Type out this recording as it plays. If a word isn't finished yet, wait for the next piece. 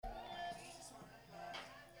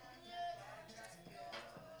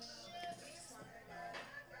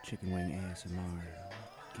Chicken Wing ASMR.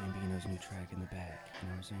 Gambino's new track in the back. You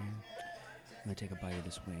know what I'm saying? I'm gonna take a bite of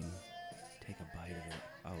this wing. Take a bite of it.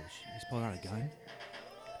 Oh, he's pulling out a gun?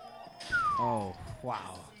 Oh,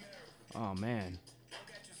 wow. Oh, man.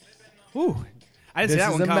 Whew. I didn't see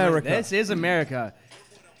that one coming. America. This is America.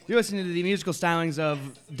 You're listening to the musical stylings of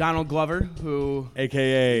Donald Glover, who...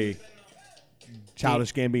 A.K.A.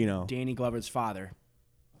 Childish Gambino. Danny Glover's father.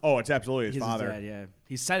 Oh, it's absolutely his He's father. His dad, yeah.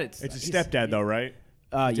 He said it. It's his stepdad, though, right?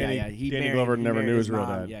 Yeah. Danny Glover never knew his real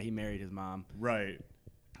mom. dad. Yeah, he married his mom. Right.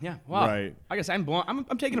 Yeah, wow. Right. I guess I'm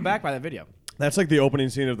taken aback by that video. That's like the opening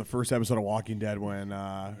scene of the first episode of Walking Dead when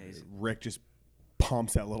Rick just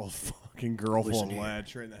pumps that little fucking girl full of lead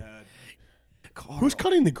straight in the head. Carl. Who's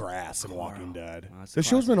cutting the grass in Walking Dead? Oh, that's The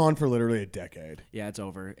show's been on for literally a decade. Yeah, it's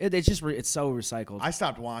over. It's just it's so recycled. I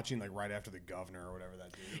stopped watching like right after the governor or whatever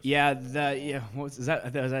that dude is. Yeah, is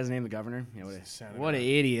that his name, the governor? Yeah, what an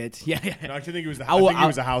idiot. Yeah. No, I actually think he was the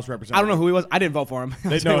House representative. I don't know who he was. I didn't vote for him.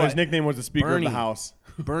 No, his nickname was the Speaker Bernie. of the House.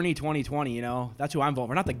 Bernie 2020, you know. That's who I'm voting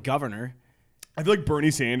for, not the governor. I feel like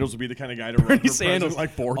Bernie Sanders would be the kind of guy to run for president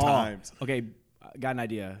like four times. Okay, got an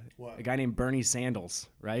idea. What? A guy named Bernie Sandals,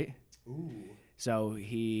 right? Ooh. So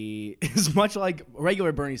he is much like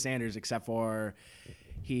regular Bernie Sanders, except for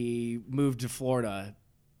he moved to Florida.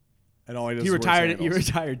 And all he does He is wear retired. He sandals.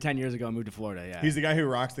 retired 10 years ago and moved to Florida. Yeah, He's the guy who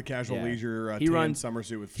rocks the casual Yeah. leisure He tan runs- summer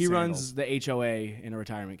suit with He sandals. runs the HOA in a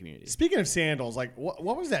retirement community. Speaking of sandals, like what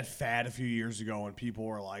was that fad a few years ago when people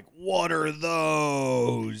were like, "What are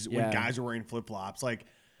those?" When Yeah. guys were wearing flip flops. Like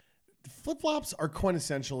flip flops are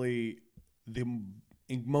quintessentially the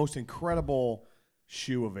most incredible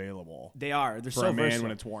shoe available They are. They're for so a man versatile.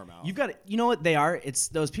 when it's warm out. You've got. You know what they are? It's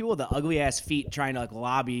those people with the ugly ass feet trying to like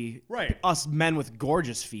lobby Right. us men with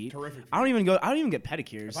gorgeous feet. Terrific feet. I don't even get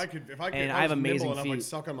pedicures. if I could, and I I have was amazing nimble enough, feet. I'd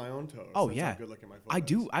suck on my own toes. Oh That's yeah, how good looking my foot I is.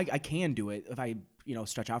 do. I can do it if I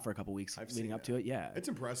stretch out for a couple weeks I've leading seen up that. to it. Yeah, It's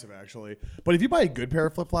impressive actually. But if you buy a good pair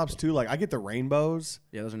of flip flops too, like I get the rainbows.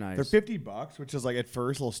 yeah, those are nice. They're $50, which is like at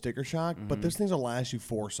first a little sticker shock, Mm-hmm. but those things will last you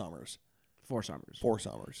 4 summers. 4 summers. 4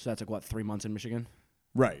 summers. So that's like what 3 months in Michigan.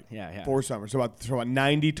 Right. Yeah. 4 summers. So about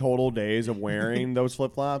 90 total days of wearing those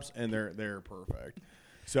flip flops, and they're perfect.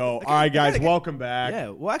 So all right, guys, welcome back. Yeah.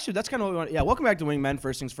 Well, actually, that's kind of what we want. Yeah. Welcome back to Wingmen.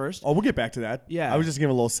 First things first. Oh, we'll get back to that. Yeah. I was just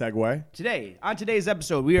giving a little segue. On today's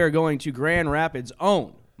episode, we are going to Grand Rapids'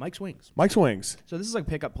 own Mike's Wings. Mike's Wings. So this is like a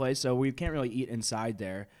pickup place, so we can't really eat inside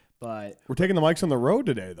there. But We're taking the mics on the road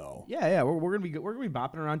today, though. yeah, we're gonna be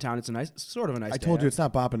bopping around town. It's sort of a nice. I told you it's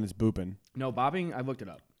not bopping, it's booping. No bopping. I looked it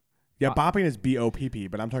up. Yeah, bopping is B-O-P-P,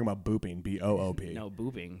 but I'm talking about booping, B-O-O-P. No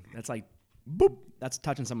booping. That's like Boop. that's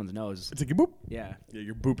touching someone's nose. It's like a boop. Yeah. Yeah,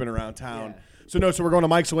 you're booping around town. Yeah. So we're going to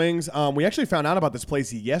Mike's Wings. We actually found out about this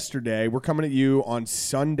place yesterday. We're coming at you on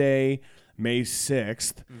Sunday, May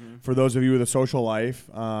 6th. Mm-hmm. For those of you with a social life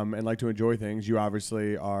and like to enjoy things, you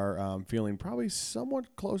obviously are feeling probably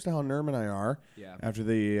somewhat close to how Nerm and I are after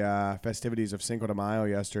the festivities of Cinco de Mayo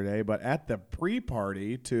yesterday. But at the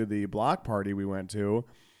pre-party to the block party we went to,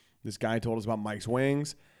 this guy told us about Mike's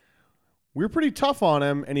Wings. We were pretty tough on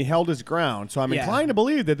him, and he held his ground. So I'm inclined to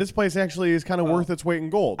believe that this place actually is kind of worth its weight in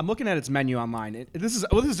gold. I'm looking at its menu online. This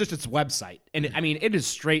is just its website, and it is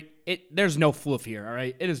straight. There's no fluff here. All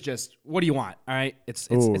right, it is just what do you want? All right, it's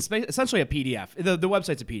essentially a PDF. The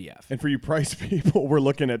website's a PDF. And for you price people, we're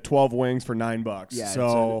looking at 12 wings for $9. Yeah,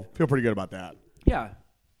 So feel pretty good about that. Yeah,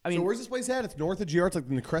 I mean, So where's this place at? It's north of GR. It's like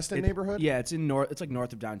in the Creston neighborhood? yeah, it's in north. It's like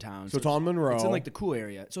north of downtown. So it's on Monroe. It's in like the cool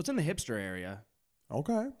area. So it's in the hipster area,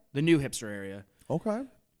 Okay. the new hipster area. Okay.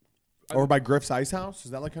 Or by Griff's Ice House?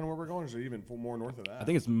 Is that like kind of where we're going? Or is it even more north of that? I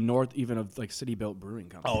think it's north even of like City Built Brewing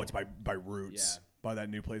Company. Oh, it's by Roots. Yeah. By that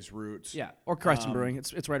new place, Roots. Yeah, or Creston Brewing.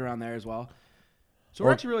 It's right around there as well. So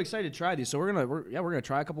we're actually really excited to try these. So we're gonna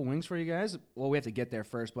try a couple wings for you guys. Well, we have to get there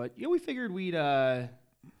first, but we figured we'd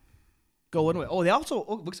go one way. Oh, they also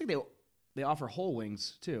looks like they offer whole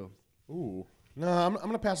wings too. Ooh. No, I'm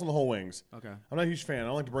going to pass on the whole wings. Okay. I'm not a huge fan. I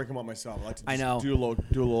don't like to break them up myself. I like to I just know. do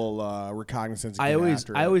a little recognizance. And I get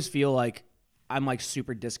after it. always feel like I'm like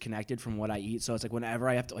super disconnected from what I eat. So it's like whenever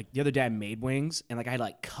I have to, like the other day I made wings and like I had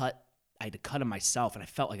to cut them myself, and I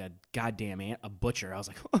felt like a goddamn a butcher. I was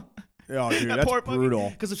like, Oh, dude, That that's poor puppy.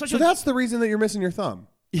 brutal. 'Cause it's such So a- that's the reason that you're missing your thumb.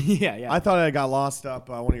 yeah. I thought I got lost up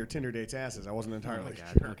one of your Tinder dates asses. I wasn't entirely God,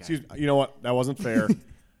 sure. okay. Excuse me. You know what? That wasn't fair.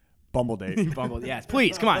 Bumble date. Bumble. Yes,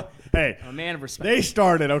 please come on. Hey, I'm a man of respect. they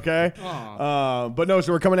started, okay? But no,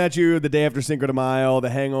 so we're coming at you the day after Cinco de Mayo. The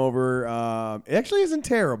hangover it actually isn't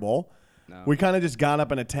terrible. No. We kind of just got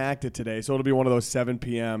up and attacked it today. So it'll be one of those 7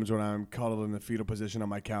 p.m.s when I'm cuddled in the fetal position on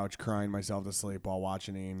my couch crying myself to sleep while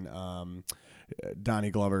watching Donnie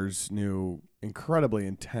Glover's new incredibly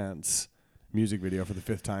intense music video for the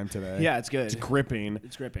 5th time today. Yeah, it's good. It's gripping.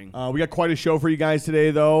 It's gripping. We got quite a show for you guys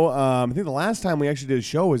today, though. I think the last time we actually did a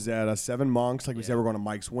show was at Seven Monks. Like we said, we're going to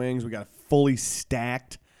Mike's Wings. We got a fully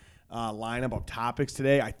stacked lineup of topics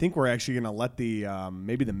today. I think we're actually going to let the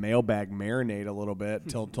maybe the mailbag marinate a little bit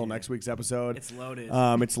till next week's episode. It's loaded.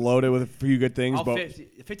 It's loaded with a few good things. All but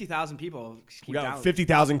 50,000 people. We got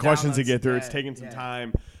 50,000 questions to get through. It's taking some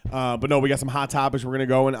time. But no, we got some hot topics we're going to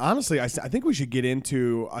go. And honestly, I think we should get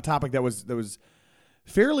into a topic that was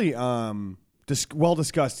fairly well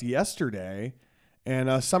discussed yesterday,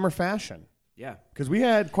 and summer fashion. Yeah. Because we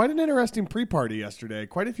had quite an interesting pre-party yesterday.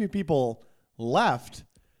 Quite a few people left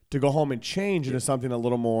to go home and change into something a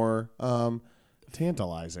little more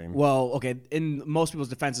tantalizing. Well, okay. In most people's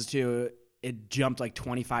defenses, too, it jumped like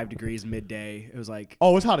 25 degrees midday. It was like...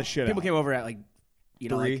 Oh, it was hot as shit. People came over at like...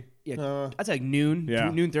 3? Like, I'd say like noon. Yeah.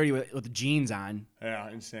 Noon 30 with the jeans on. Yeah,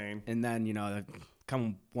 insane. And then,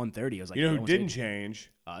 come 1:30, it was like... You know who didn't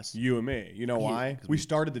change? Us. You and me. You know why? We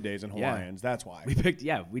started the days in Hawaiians. That's why. We did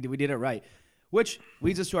it right. Which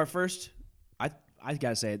leads us to our first... I got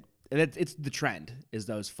to say it. It's the trend, is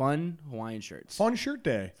those fun Hawaiian shirts. Fun shirt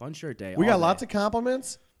day. Fun shirt day. We got lots of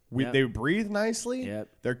compliments. They breathe nicely. Yep.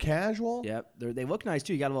 They're casual. Yep. They look nice,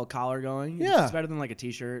 too. You got a little collar going. Yeah. It's better than like a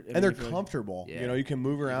T-shirt. And they're comfortable. Yeah. You can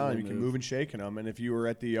move around and you really can move and shake in them. And if you were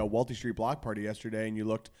at the Welty Street block party yesterday and you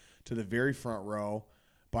looked to the very front row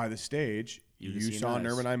by the stage, you saw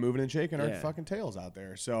Nerm and I moving and shaking our fucking tails out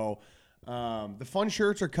there. So the fun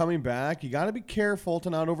shirts are coming back. You got to be careful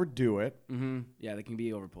to not overdo it. Mm-hmm. Yeah, they can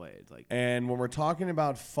be overplayed. And when we're talking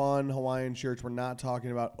about fun Hawaiian shirts, we're not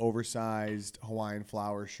talking about oversized Hawaiian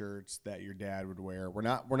flower shirts that your dad would wear. We're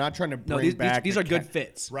not trying to bring back. These are good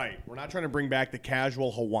fits. Right. We're not trying to bring back the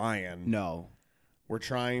casual Hawaiian. No. We're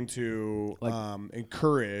trying to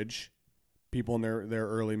encourage people in their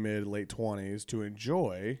early, mid, late 20s to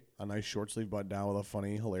enjoy a nice short sleeve button down with a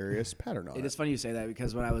funny, hilarious pattern on it. It is funny you say that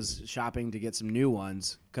because when I was shopping to get some new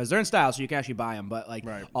ones, because they're in style, so you can actually buy them, but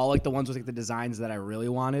all the ones with the designs that I really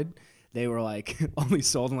wanted, they were only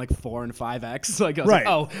sold in 4 and 5X. I was like,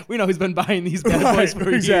 oh, we know who's been buying these bad boys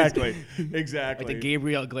for years. Exactly. Like the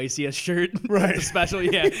Gabriel Iglesias shirt. Right. The special,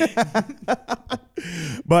 yeah.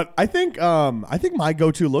 But I think my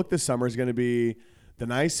go-to look this summer is going to be the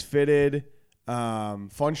nice fitted,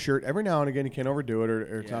 fun shirt. Every now and again, you can't overdo it,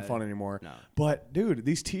 or it's not fun anymore. No. But dude,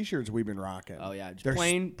 these T-shirts we've been rocking. Oh yeah, just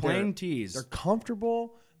plain tees. They're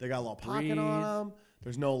comfortable. They got a little pocket on them.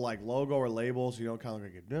 There's no logo or label, so you don't kind of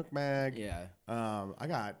look like a Nook mag. Yeah. I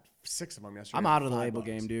got 6 of them yesterday. I'm out of the label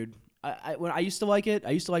game, dude. When I used to like it,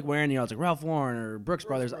 I used to like wearing, it's like Ralph Lauren or Brooks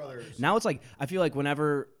Brothers. Now it's I feel like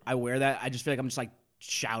whenever I wear that, I just feel like I'm just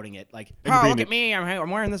shouting it, look at me, I'm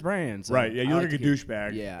wearing this brand. So right, yeah, you look like a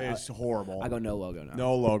douchebag. Yeah. It's horrible. I go no logo now.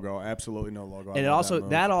 No logo, absolutely no logo. And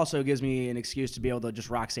that also gives me an excuse to be able to just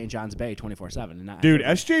rock St. John's Bay 24/7. Dude,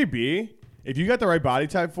 SJB, if you got the right body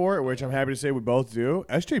type for it, which I'm happy to say we both do,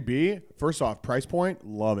 SJB, first off, price point,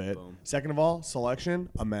 love it. Boom. Second of all, selection,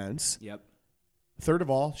 immense. Yep. Third of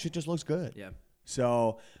all, shit just looks good. Yeah.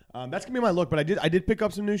 So that's gonna be my look. But I did pick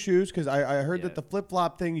up some new shoes because I heard that the flip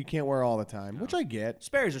flop thing you can't wear all the time, which I get.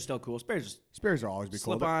 Sperry's are still cool. Sperry's will always be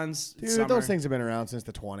cool. Slip-ons, dude. Summer. Those things have been around since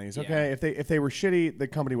the 20s. Okay, if they were shitty, the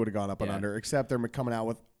company would have gone up and under. Except they're coming out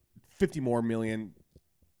with 50 more million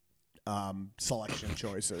selection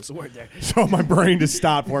choices. Word there. So my brain just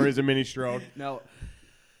stopped for it as a mini stroke. No.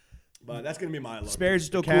 But that's going to be my look. Sperry's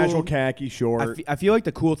still cool. Casual khaki short. I feel like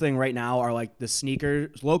the cool thing right now are the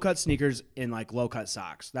sneakers, low-cut sneakers in low-cut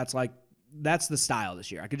socks. That's the style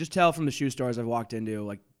this year. I could just tell from the shoe stores I've walked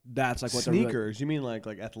into, that's what they're sneakers. You mean like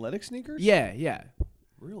athletic sneakers? Yeah.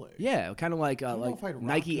 Really? Yeah, kind of like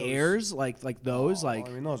Nike those. Airs, like those. I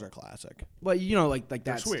mean, those are classic. But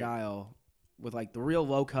that style with the real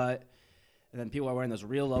low cut. And then people are wearing those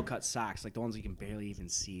real low-cut socks, the ones you can barely even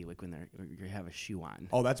see, when you have a shoe on.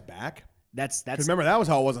 Oh, that's back? That's. Remember, that was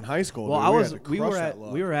how it was in high school. Well, dude. we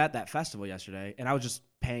were at that festival yesterday, and I was just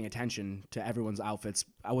paying attention to everyone's outfits.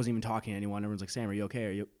 I wasn't even talking to anyone. Everyone's like, "Sam, are you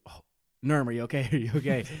okay? Nerm, are you okay? Are you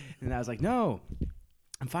okay?" And I was like, "No,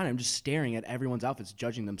 I'm fine. I'm just staring at everyone's outfits,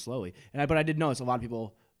 judging them slowly." But I did notice a lot of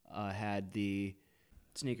people had the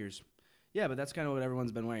sneakers. Yeah, but that's kind of what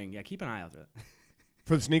everyone's been wearing. Yeah, keep an eye out for it.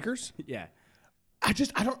 For the sneakers? Yeah.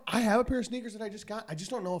 I have a pair of sneakers that I just got. I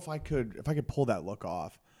just don't know if I could pull that look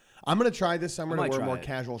off. I'm gonna try this summer to wear more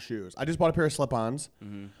casual shoes. I just bought a pair of slip-ons.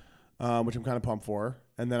 Mm-hmm. which I'm kind of pumped for.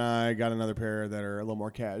 And then I got another pair that are a little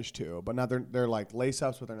more cash too, but not they're like lace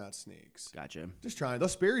ups, but they're not sneaks. Gotcha. Just trying.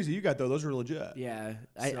 Those Sperry's that you got though, those are legit. Yeah,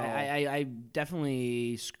 I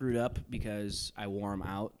definitely screwed up because I wore them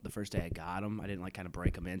out the first day I got them. I didn't like kind of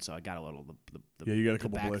break them in, so I got a little. You got a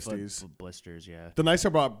couple blisters. Blisters, yeah. The nice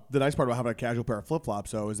part about having a casual pair of flip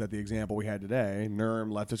flops though is that the example we had today,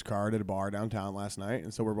 Nerm left his card at a bar downtown last night,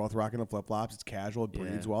 and so we're both rocking the flip flops. It's casual, it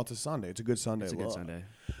breathes well. It's a Sunday. It's a good Sunday. It's a good Sunday.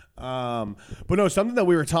 But no, something that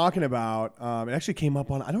we were talking about, it actually came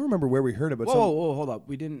up on, I don't remember where we heard it, but whoa, hold up.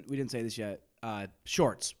 We didn't say this yet.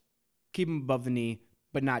 Shorts. Keep them above the knee,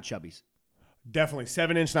 but not chubbies. Definitely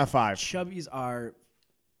 7-inch, not 5. Chubbies are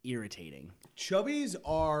irritating. Chubbies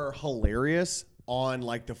are hilarious on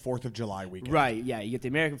like the 4th of July weekend. Right, yeah. You get the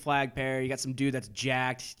American flag pair. You got some dude that's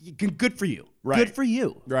jacked. Good for you. Right. Good for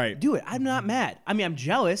you. Right. Do it. I'm not mad. I mean, I'm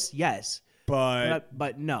jealous, yes.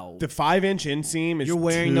 But no. The 5-inch inseam is you're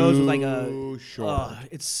wearing those with like too short.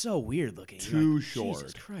 It's so weird looking. Too like, short.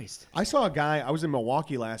 Jesus Christ. I saw a guy. I was in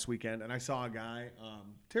Milwaukee last weekend, and I saw a guy,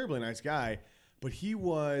 terribly nice guy, but he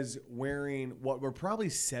was wearing what were probably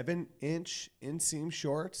 7-inch inseam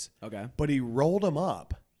shorts. Okay. But he rolled them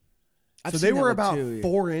up. I've so seen they were about too,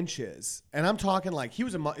 4 inches, and I'm talking like he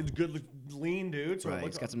was a good, lean dude. So right,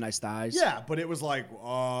 he's got some nice thighs. Yeah, but it was like,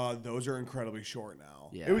 those are incredibly short now.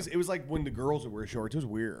 Yeah. It was like when the girls would wear shorts. It was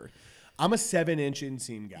weird. I'm a 7-inch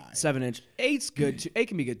inseam guy. 7-inch. 8's good too. 8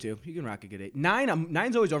 can be good too. You can rock a good 8.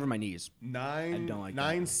 9's always over my knees. 9. I don't like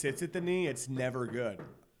 9 that. sits at the knee. It's never good.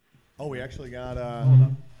 Oh, we actually got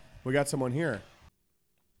we got someone here.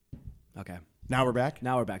 Okay. Now we're back.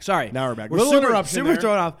 Sorry. Now we're back. We're Little interruption super there.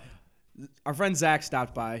 thrown off. Our friend Zach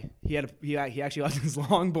stopped by. He actually left his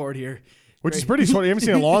longboard here. Which is pretty sweet. You haven't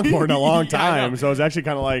seen a longboard in a long Yeah, I time, know. so it's actually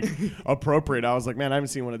kind of like appropriate. I was like, man, I haven't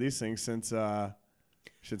seen one of these things since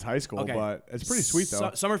high school, Okay. but it's pretty sweet though.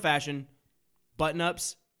 Summer fashion,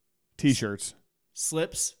 button-ups, T-shirts,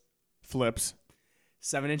 slips, flips,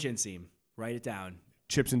 7-inch inseam. Write it down.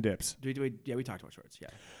 chips and dips. We talked about shorts. Yeah.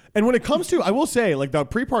 And when it comes to, I will say, like the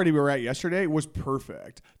pre-party we were at yesterday was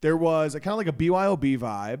perfect. There was kind of like a BYOB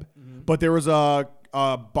vibe, but there was a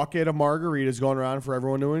bucket of margaritas going around for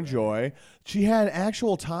everyone to enjoy. She had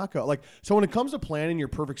actual taco. So when it comes to planning your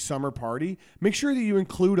perfect summer party, make sure that you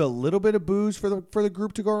include a little bit of booze for the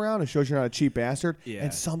group to go around. It shows you're not a cheap bastard. Yeah.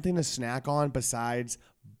 And something to snack on besides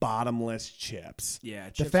bottomless chips. Yeah.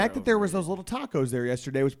 The fact that there was those little tacos there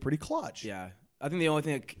yesterday was pretty clutch. Yeah. I think the only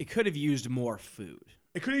thing it could have used more food.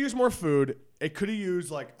 It could have used more food. It could have used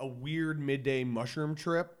like a weird midday mushroom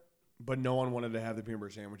trip, but no one wanted to have the peanut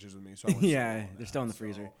butter sandwiches with me. So I went Yeah, they're still in the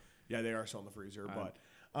freezer. Yeah, they are still in the freezer.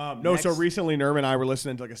 So recently Nerm and I were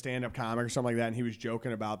listening to like a stand-up comic or something like that, and he was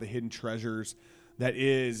joking about the hidden treasures that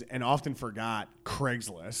is, and often forgot,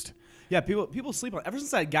 Craigslist. Yeah, people sleep on. Ever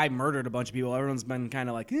since that guy murdered a bunch of people, everyone's been kind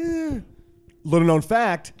of like, eh. Little known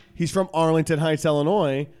fact, he's from Arlington Heights,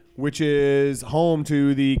 Illinois, which is home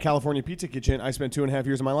to the California Pizza Kitchen I spent 2.5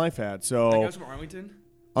 years of my life at. So That guy's from Arlington?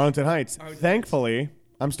 Arlington Heights. Arlington Thankfully,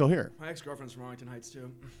 I'm still here. My ex-girlfriend's from Arlington Heights,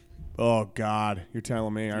 too. Oh, God. You're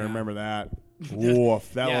telling me. I remember that.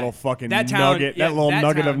 Woof. That Yeah. little fucking That town- nugget. yeah, that little that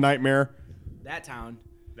nugget town- of nightmare. That town.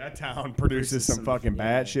 That town produces some fucking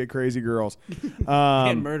yeah. batshit crazy girls.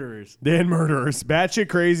 And murderers. They had murderers. Batshit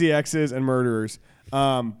crazy exes and murderers.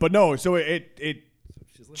 But no, so it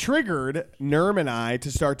triggered Nerm and I to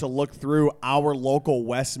start to look through our local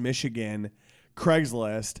West Michigan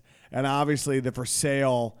Craigslist. And obviously the for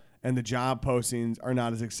sale and the job postings are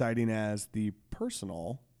not as exciting as the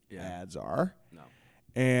personal ads are. No.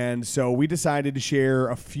 And so we decided to share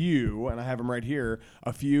a few, and I have them right here,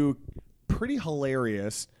 a few pretty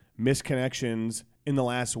hilarious misconnections in the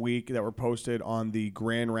last week that were posted on the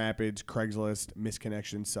Grand Rapids Craigslist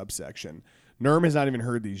misconnection subsection. Nerm has not even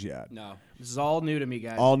heard these yet. No. This is all new to me,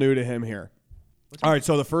 guys. All new to him here. All right,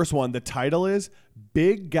 so the first one, the title is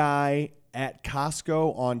Big Guy at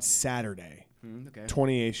Costco on Saturday, Okay.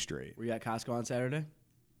 28th Street. Were you at Costco on Saturday?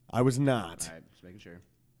 I was not. All right, just making sure.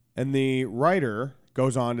 And the writer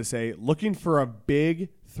goes on to say, looking for a big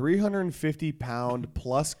 350-pound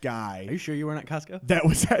plus guy. Are you sure you weren't at Costco? That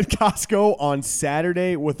was at Costco on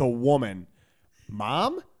Saturday with a woman.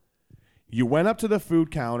 Mom, you went up to the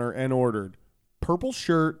food counter and ordered purple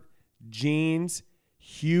shirt, jeans,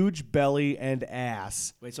 huge belly, and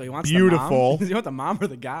ass. Wait, so he wants beautiful. the mom? Does he want the mom or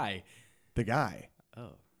the guy? The guy.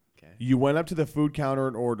 Oh, okay. You went up to the food counter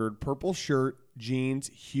and ordered purple shirt, jeans,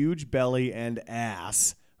 huge belly, and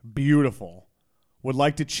ass. Beautiful. Would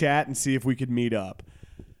like to chat and see if we could meet up.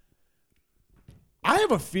 I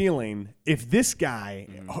have a feeling if this guy,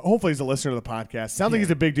 hopefully he's a listener to the podcast. Sounds like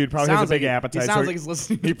he's a big dude, probably has a big appetite. He sounds like he's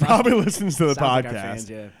listening. He probably listens to the Sounds podcast. like our fans,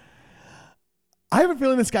 yeah. I have a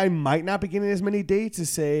feeling this guy might not be getting as many dates as,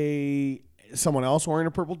 say, someone else wearing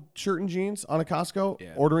a purple shirt and jeans on a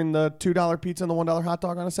Costco, ordering the $2 pizza and the $1 hot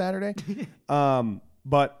dog on a Saturday.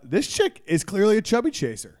 But this chick is clearly a chubby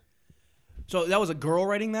chaser. So that was a girl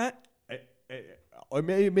writing that? It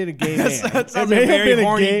may have been a gay man. That sounds like very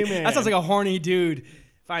horny. That sounds like a horny dude.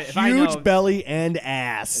 If I know, huge belly and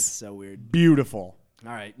ass. It's so weird. Beautiful.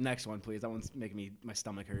 All right, next one, please. That one's making my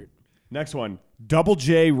stomach hurt. Next one, Double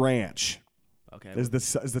J Ranch. Okay. Is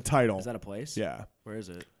the title. Is that a place? Yeah. Where is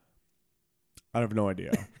it? I have no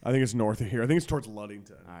idea. I think it's north of here. I think it's towards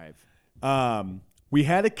Ludington. All right. We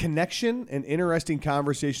had a connection and interesting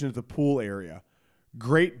conversation at the pool area.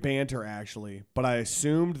 Great banter, actually, but I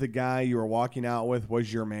assumed the guy you were walking out with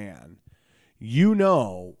was your man. You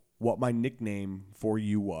know what my nickname for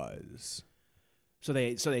you was. So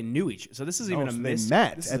they knew each. So this is even a They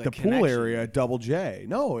met at the pool area at Double J.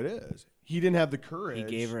 No, it is. He didn't have the courage. He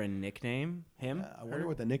gave her a nickname. Him. I wonder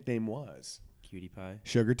what the nickname was. Cutie pie.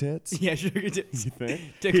 Sugar tits? Yeah, sugar tits. You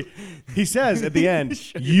think? He says at the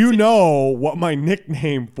end, you know what my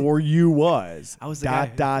nickname for you was. I was the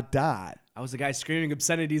guy. I was the guy screaming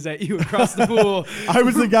obscenities at you across the pool. I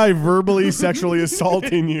was the guy verbally sexually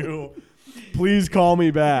assaulting you. Please call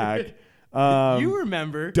me back. You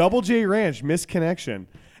remember. Double J Ranch, misconnection.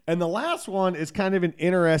 And the last one is kind of an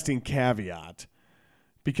interesting caveat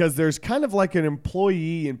because there's kind of like an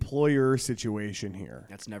employee-employer situation here.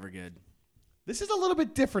 That's never good. This is a little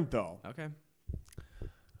bit different, though. Okay.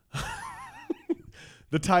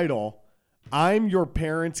 The title, I'm your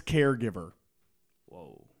parents' caregiver.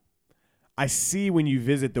 Whoa. I see when you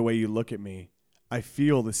visit the way you look at me. I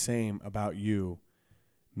feel the same about you.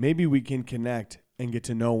 Maybe we can connect and get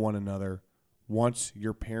to know one another once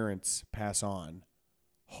your parents pass on.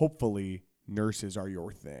 Hopefully, nurses are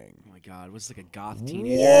your thing. Oh, my God. Was this like a goth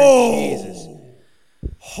teenager? Whoa. Jesus.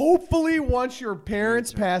 Hopefully, once your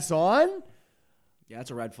parents pass on? Yeah,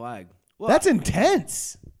 that's a red flag. Well, that's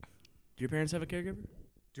intense. Do your parents have a caregiver?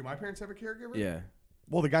 Do my parents have a caregiver? Yeah.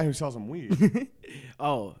 Well, the guy who sells them weed.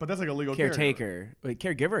 Oh. But that's like a legal caretaker. Wait,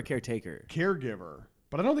 caregiver or caretaker? Caregiver.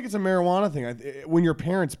 But I don't think it's a marijuana thing. When your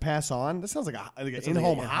parents pass on, that sounds like an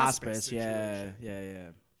in-home hospice situation.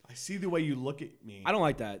 Yeah. I see the way you look at me. I don't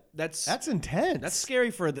like that. That's intense. That's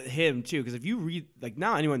scary for him, too, because if you read, like,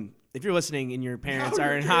 now anyone, if you're listening and your parents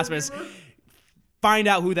are in hospice, find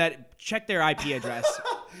out check their IP address.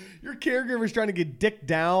 Your caregiver's trying to get dicked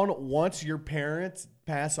down once your parents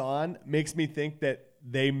pass on makes me think that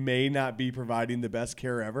they may not be providing the best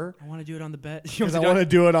care ever. I want to do it on the bed. Because I want to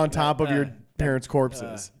do it on top of your parents'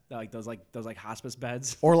 corpses. Like those hospice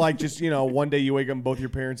beds. Or like just, one day you wake up and both your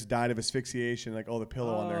parents died of asphyxiation, like, the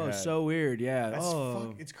pillow on their head. Oh, so weird, yeah.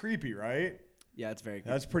 It's creepy, right? Yeah, it's very creepy.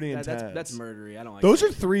 That's pretty intense. That's murdery. I don't like those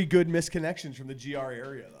that. are 3 good misconnections from the GR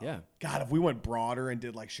area, though. Yeah. God, if we went broader and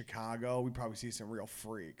did like Chicago, we'd probably see some real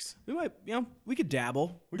freaks. We might, we could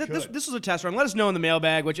dabble. We could. This was a test run. Let us know in the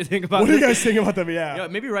mailbag what you think about What do you guys think about them? Yeah.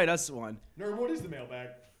 Maybe write us one. Nerd, what is the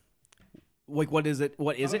mailbag? Like, what is it?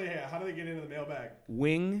 What is it? How do they get into the mailbag?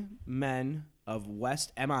 Wingmen of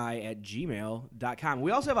westmi@gmail.com.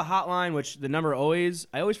 We also have a hotline, which the number I always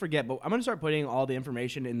forget, but I'm going to start putting all the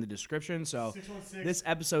information in the description. So 616. This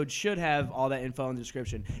episode should have all that info in the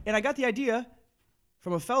description. And I got the idea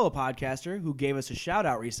from a fellow podcaster who gave us a shout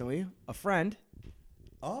out recently, a friend,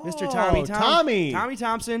 Mr. Tommy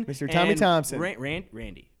Thompson. Mr. Tommy Thompson.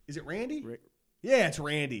 Randy. Is it Randy? Yeah, it's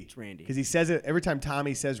Randy. It's Randy. Because he says it every time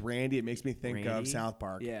Tommy says Randy, it makes me think of South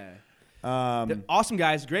Park. Yeah. Awesome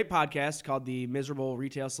guys. Great podcast called The Miserable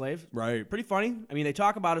Retail Slave. Right. Pretty funny. I mean, they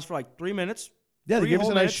talk about us for like 3 minutes. Yeah, they give us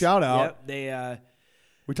a nice shout out. Yep,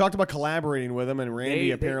 we talked about collaborating with them, and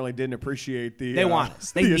Randy apparently didn't appreciate the. They want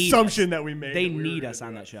us. The assumption that we made. They need us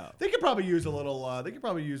on that show. They could probably use a little.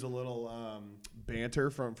 Banter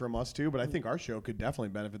from us too, but I think our show could definitely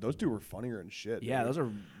benefit. Those two were funnier and shit. Yeah, dude. those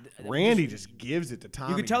are. Randy just gives it to Tommy.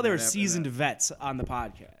 You could tell they were seasoned vets on the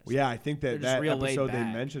podcast. Well, yeah, I think that episode they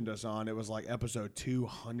back. mentioned us on, it was like episode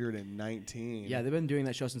 219. Yeah, they've been doing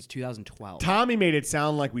that show since 2012. Tommy made it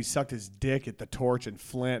sound like we sucked his dick at the Torch and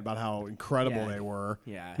Flint about how incredible they were.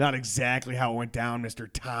 Yeah. Not exactly how it went down, Mr.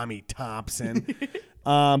 Tommy Thompson.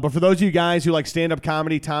 But for those of you guys who like stand-up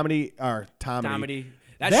comedy, Tommy.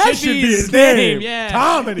 That should be his name. Yeah.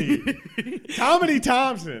 Tommy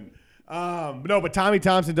Thompson. But Tommy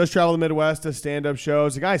Thompson does travel the Midwest to stand-up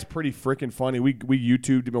shows. The guy's pretty freaking funny. We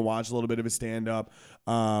YouTubed him and watched a little bit of his stand-up.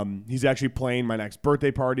 He's actually playing my next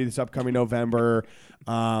birthday party this upcoming November.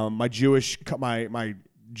 My Jewish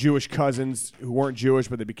cousins who weren't Jewish,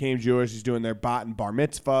 but they became Jewish, he's doing their bat and bar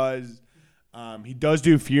mitzvahs. He does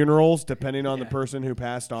do funerals depending on the person who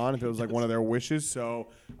passed on, if it was like one of their wishes. So,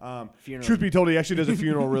 truth be told, he actually does a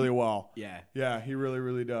funeral really well. Yeah, he really,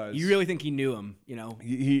 really does. You really think he knew him, you know?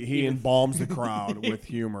 He embalms the crowd with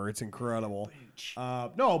humor. It's incredible.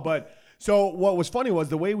 So what was funny was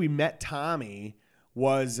the way we met Tommy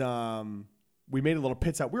was we made a little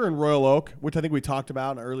pit stop. We were in Royal Oak, which I think we talked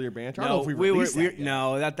about in earlier banter. I don't know if we released that yet.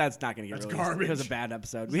 No, that's not going to get released. Garbage. It was a bad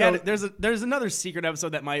episode. There's another secret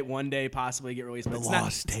episode that might one day possibly get released. But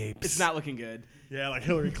lost tapes. It's not looking good. Yeah, like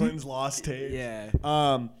Hillary Clinton's lost tapes. Yeah.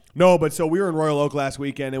 No, but so we were in Royal Oak last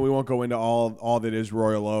weekend, and we won't go into all that is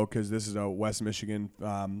Royal Oak because this is a West Michigan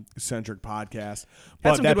centric podcast.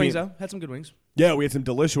 Had some good wings, though. Had some good wings. Yeah, we had some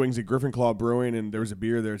delicious wings at Griffin Claw Brewing, and there was a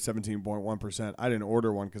beer there at 17.1%. I didn't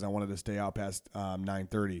order one because I wanted to stay out past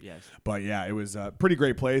 9:30. Yes. But yeah, it was a pretty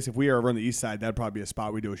great place. If we are over on the east side, that'd probably be a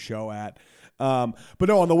spot we do a show at. But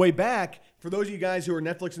no, on the way back, for those of you guys who are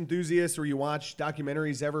Netflix enthusiasts or you watch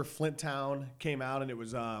documentaries ever, Flint Town came out, and it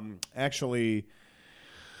was actually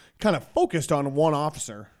kind of focused on one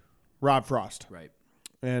officer, Rob Frost. Right.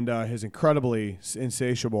 And his incredibly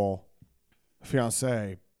insatiable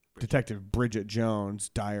fiancée, Detective Bridget Jones'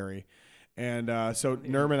 diary. And so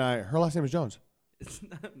Nerm and I, her last name is Jones. It's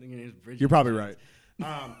not, her name's Bridget. You're probably right.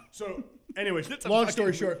 So anyways, long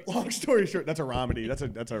story short, that's a comedy.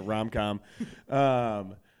 That's a rom-com.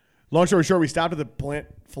 Long story short, we stopped at the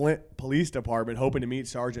Flint Police Department hoping to meet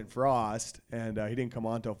Sergeant Frost, and he didn't come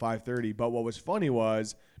on until 5:30. But what was funny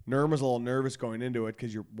was Nerm was a little nervous going into it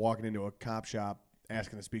because you're walking into a cop shop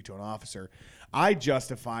asking to speak to an officer. I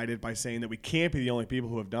justified it by saying that we can't be the only people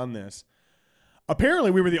who have done this. Apparently,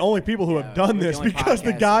 we were the only people who have done this because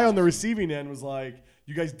the guy on the receiving end was like,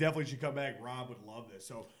 you guys definitely should come back. Rob would love this.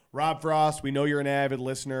 So, Rob Frost, we know you're an avid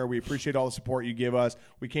listener. We appreciate all the support you give us.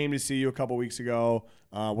 We came to see you a couple weeks ago.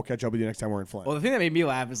 We'll catch up with you next time we're in Flint. Well, the thing that made me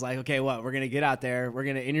laugh is like, okay, what? We're going to get out there. We're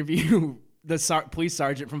going to interview the police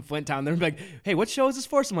sergeant from Flint Town. They're like, hey, what show is this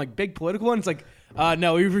for? Some like big political one? It's like,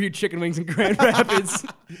 no, we reviewed Chicken Wings in Grand Rapids.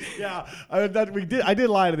 Yeah, I did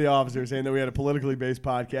lie to the officer saying that we had a politically based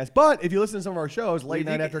podcast. But if you listen to some of our shows, late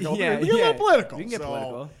night after we get a little political. We can get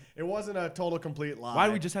political. It wasn't a total complete lie. Why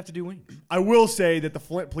do we just have to do wings? I will say that the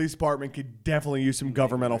Flint Police Department could definitely use some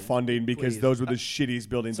governmental funding because those were the shittiest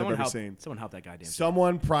buildings I've ever seen. Someone help that goddamn.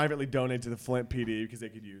 Someone privately donate to the Flint PD because they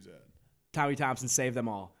could use it. Tommy Thompson saved them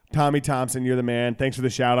all. Tommy Thompson, you're the man. Thanks for the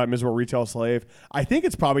shout out, Miserable Retail Slave. I think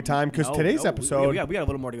it's probably time because today's episode. We got a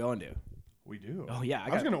little more to go into. We do. Oh yeah, I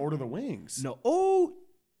was going to order the wings. No. Oh,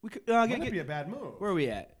 we could. That'd be a bad move. Where are we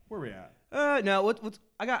at? No.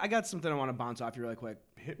 I got something I want to bounce off you really quick.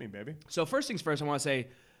 Hit me, baby. So first things first, I want to say,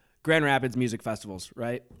 Grand Rapids music festivals,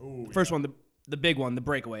 right? Ooh, first one, the big one, the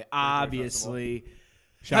Breakaway, obviously.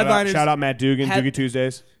 Shout out Matt Dugan, Doogie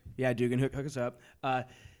Tuesdays. Yeah, Dugan, hook us up.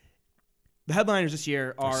 The headliners this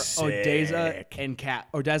year are Odessa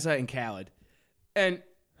and Khaled. And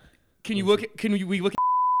we look at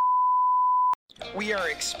We are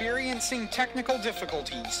experiencing technical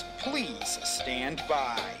difficulties. Please stand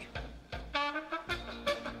by.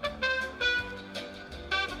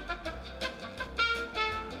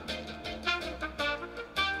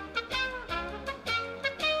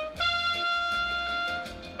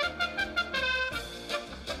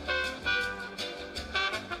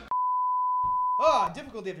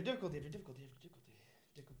 difficulty after difficulty.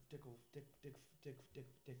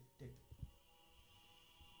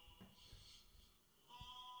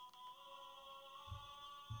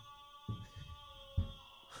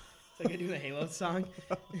 It's like I do the Halo song.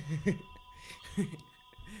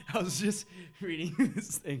 I was just reading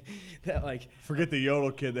this thing that like forget the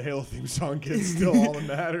yodel kid. The Halo theme song kid's still all that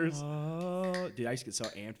matters. Oh, dude, I used to get so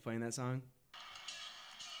amped playing that song.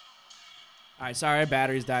 All right, sorry, our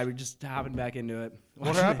batteries died. We're just hopping back into it.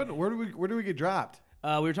 What happened? Where do we get dropped? We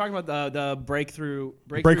were talking about the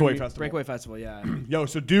Breakaway Festival. Breakaway Festival, yeah. Yo,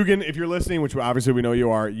 so Dugan, if you're listening, which obviously we know you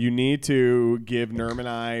are, you need to give Nerm and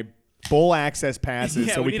I full access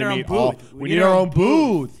passes so we can meet all. We need our own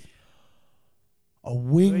booth. A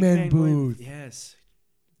Wingman booth. Yes.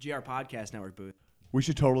 GR Podcast Network booth. We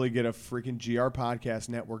should totally get a freaking GR Podcast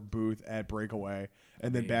Network booth at Breakaway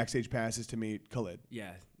and then backstage passes to meet Khalid.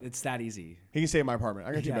 Yeah, it's that easy. He can stay in my apartment.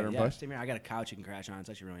 I got you better place. Stay here. I got a couch you can crash on. It's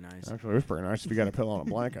actually really nice. Actually, it's pretty nice if you got a pillow and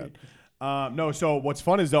a blanket. No, so what's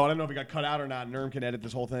fun is, though, I don't know if it got cut out or not. Nerm can edit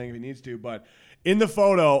this whole thing if he needs to, but in the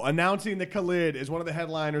photo, announcing that Khalid is one of the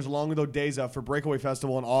headliners along with Odessa for Breakaway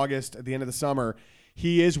Festival in August at the end of the summer,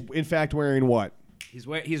 he is, in fact, wearing what? He's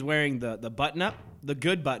wearing the button-up, the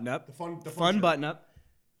good button-up. The fun button-up.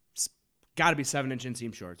 Got to be 7-inch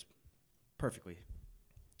inseam shorts. Perfectly.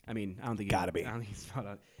 I mean, I don't think gotta be. I don't think he's spot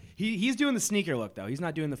on. He's doing the sneaker look though. He's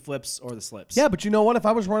not doing the flips or the slips. Yeah, but you know what? If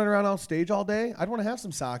I was running around on stage all day, I'd want to have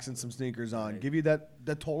some socks and some sneakers on, give you that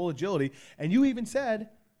total agility. And you even said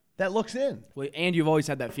that looks in. Well, and you've always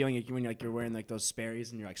had that feeling like when you're wearing like those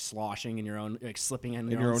Sperry's and you're like sloshing in your own, like slipping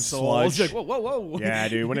in your own sludge. Like whoa. Yeah,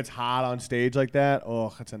 dude. When it's hot on stage like that,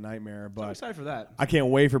 oh, that's a nightmare. But I'm excited for that. I can't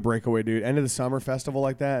wait for Breakaway, dude. End of the summer festival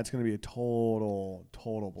like that, it's gonna be a total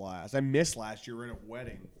blast. I missed last year. We're at a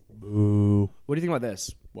wedding. Boo. What do you think about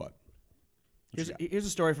this? What? Here's a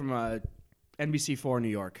story from NBC4 New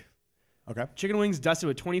York. Okay. Chicken wings dusted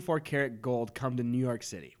with 24 karat gold come to New York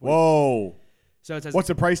City. Whoa. So it says, what's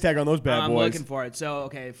the price tag on those bad I'm boys? looking for it. So,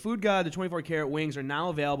 okay, Food God, the 24 karat wings are now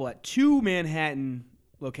available at 2 Manhattan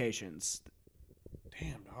locations.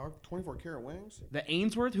 Damn, dog. 24 karat wings? The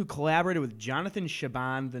Ainsworth, who collaborated with Jonathan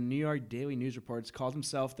Shaban, the New York Daily News reports, calls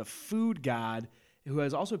himself the Food God, who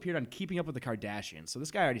has also appeared on Keeping Up with the Kardashians. So this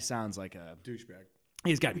guy already sounds like a douchebag.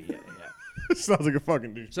 He's got to be, yeah. Sounds like a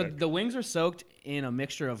fucking douchebag. So the wings are soaked in a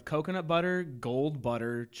mixture of coconut butter, gold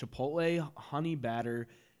butter, chipotle, honey batter,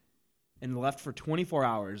 and left for 24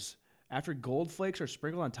 hours. After gold flakes are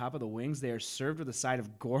sprinkled on top of the wings, they are served with a side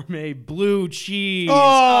of gourmet blue cheese.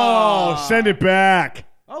 Oh, send it back.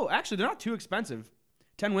 Oh, actually, they're not too expensive.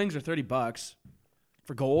 10 wings are $30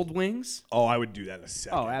 for gold wings. Oh, I would do that in a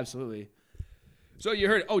second. Oh, absolutely. So you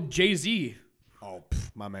heard, Jay-Z. Oh,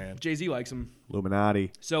 my man. Jay-Z likes him.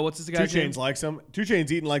 Illuminati. So what's this 2 guy's name? Chainz likes him. 2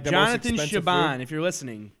 Chainz eating like the Jonathan most expensive Shaban, food. if you're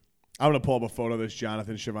listening. I'm going to pull up a photo of this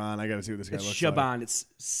Jonathan Shaban. I got to see what this guy looks Shaban. like. It's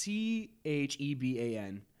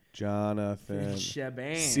Cheban. Jonathan.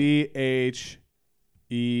 Shaban.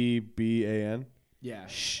 Cheban. Yeah.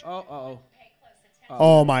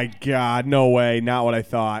 Oh, my God. No way. Not what I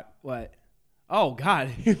thought. What? Oh, God.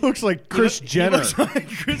 He looks like Kris Jenner. He looks like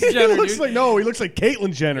Kris Jenner, he looks dude. like, no, he looks like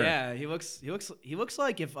Caitlyn Jenner. Yeah, he looks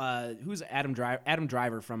like if who's Adam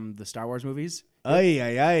Driver from the Star Wars movies?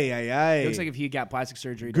 Ay. He looks like if he got plastic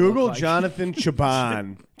surgery. Google like Jonathan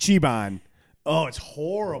Cheban. Oh, it's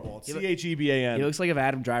horrible. It's Cheban. He looks like if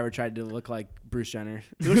Adam Driver tried to look like Bruce Jenner.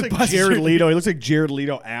 He looks like Jared Leto. He looks like Jared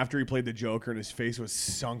Leto after he played the Joker and his face was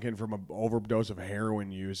sunken from an overdose of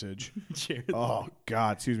heroin usage. Oh,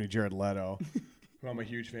 God. Excuse me, Jared Leto, who I'm a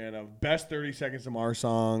huge fan of. Best 30 Seconds to Mars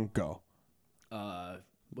song, go.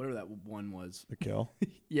 Whatever that one was. The Kill.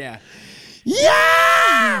 Yeah.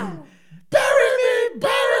 Yeah! Bury me!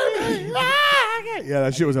 Yeah,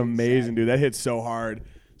 that shit was amazing, dude. That hit so hard.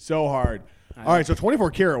 So hard. All right, so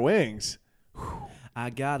 24 karat wings. I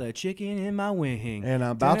got a chicken in my wing. And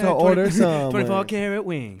I'm about to order some 24 karat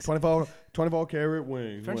wings. 24 karat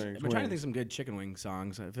wings. I'm trying to think of some good chicken wing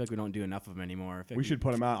songs. I feel like we don't do enough of them anymore. We should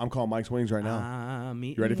put them out. I'm calling Mike's Wings right now. I'm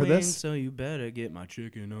you ready for this? So you better get my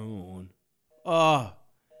chicken on. Oh,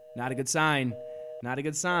 not a good sign. Not a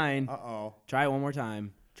good sign. Uh-oh. Try it one more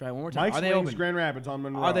time. Mike's Are they Wings, open? Grand Rapids on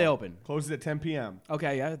Monroe. Are they open? Closes at 10 p.m.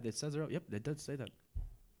 Okay, yeah, it says they're open. Yep, it does say that.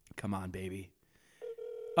 Come on, baby.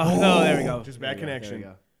 Oh, no, there we go. Just bad connection.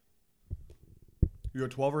 There we go. You're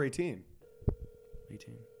 12 or 18?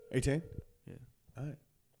 18. 18? Yeah. All right.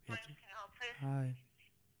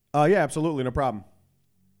 Hi. Yeah, absolutely. No problem.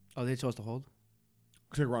 Oh, they supposed to hold?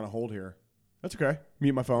 Looks like we're on a hold here. That's okay.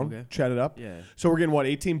 Mute my phone. Okay. Chat it up. Yeah. So we're getting what,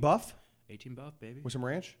 18 buff? 18 buff, baby. With some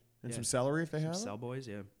ranch? And Yeah. some celery if they have it? Cell boys,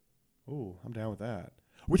 yeah. Ooh, I'm down with that.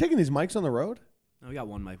 We're taking these mics on the road? No, we got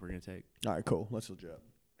one mic we're going to take. All right, cool. Let's legit.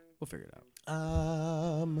 We'll figure it out.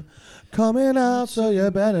 Coming out, so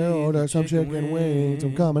you better order some chicken wings.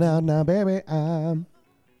 I'm coming out now, baby.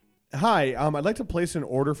 Hi, I'd like to place an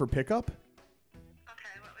order for pickup. Okay,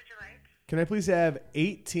 what would you like? Can I please have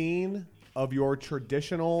 18 of your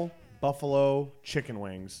traditional buffalo chicken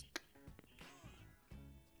wings?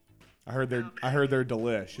 I heard they're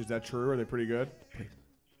delish. Is that true? Are they pretty good? Yeah.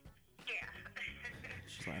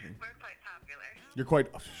 She's laughing. We're quite popular. You're quite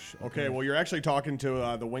okay. Well, you're actually talking to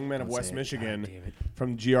the wingman of West say it. Michigan God damn it.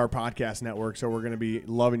 from GR Podcast Network. So we're going to be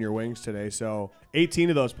loving your wings today. So 18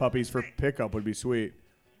 of those puppies for pickup would be sweet.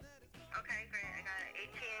 Okay, great. I got 18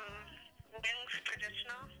 wings,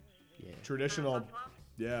 traditional. Yeah. Traditional, Buffalo.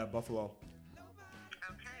 yeah, buffalo.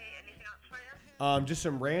 Okay, anything else for you? Just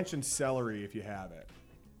some ranch and celery if you have it.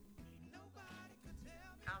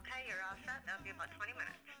 Okay, you're all set. That'll be about 20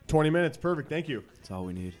 minutes. 20 minutes, perfect. Thank you. That's all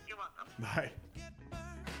we need. You're welcome. Bye.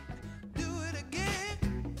 Do it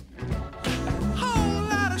again. Whole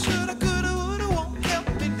lot of shoulda, coulda, woulda won't help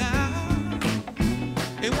me now.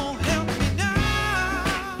 It won't help me now.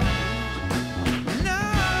 No.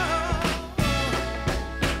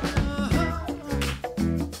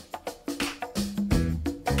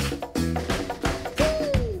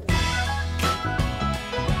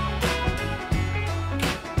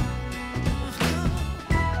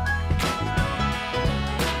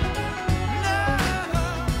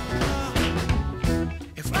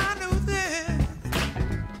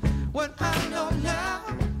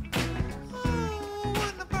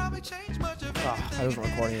 I wasn't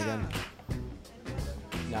recording again.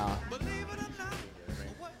 No.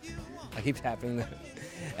 I keep tapping.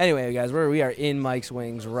 Anyway, guys, we are in Mike's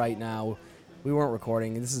Wings right now. We weren't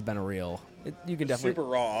recording. This has been a reel. You can definitely Super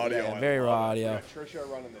raw audio. Yeah, very raw audio. We got Trisha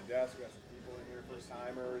running the desk. We got some people in here, first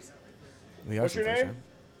timers. We are What's some your first name? time.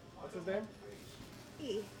 What's his name?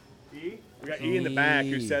 E. E? We got E in the back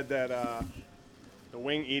who E. said that the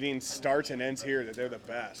wing eating starts and ends here, that they're the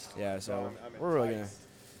best. Yeah, so I'm we're really gonna enticed.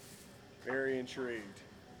 Very intrigued.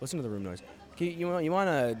 listen to the room noise. You want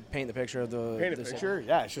to paint the picture of the Paint a this- picture?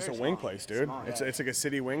 Yeah, it's just a Very wing small. place, dude. Small, It's yeah. like a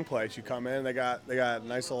city wing place. You come in, they got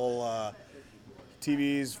nice little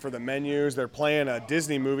TVs for the menus. They're playing a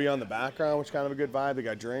Disney movie on the background, which is kind of a good vibe. They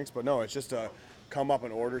got drinks, but no, it's just a come up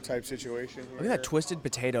and order type situation here. Look at that twisted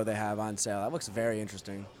potato they have on sale. That looks very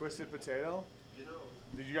interesting. Twisted potato.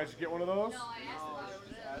 Did you guys get one of those?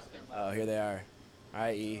 Oh, here they are. All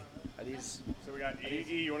right, E. Are these? So we got E.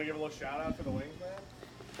 You want to give a little shout out to the wings, man?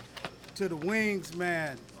 To the wings,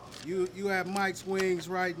 man. You have Mike's Wings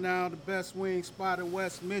right now, the best wing spot in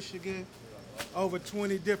West Michigan. Over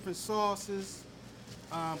 20 different sauces.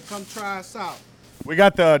 Come try us out. We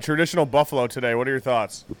got the traditional buffalo today. What are your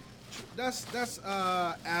thoughts? That's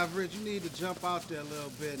average. You need to jump out there a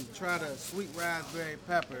little bit and try the sweet raspberry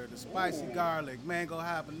pepper, the spicy garlic, mango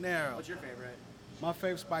habanero. What's your favorite? My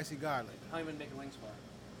favorite spicy garlic. How you been making wings for?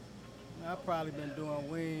 I've probably been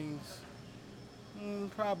doing wings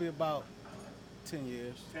probably about 10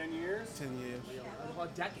 years. 10 years? 10 years. A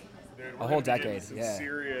decade. Dude, A we're whole gonna be getting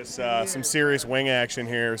decade, some serious wing action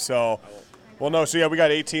here. So, well, no. So yeah, we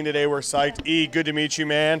got 18 today. We're psyched. E, good to meet you,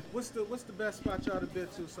 man. What's the best spot y'all have been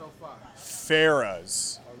to so far?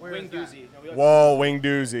 Farrah's. Where is that? Whoa, wing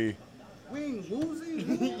doozy. Wing woozy?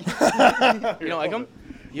 You don't like them?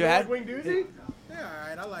 You had? wing doozy? Yeah, all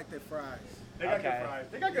right. I like their fries. They got Okay. good fries.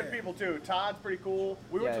 They got good people too. Todd's pretty cool.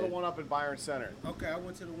 We went to Yeah. the one up in Byron Center Okay, I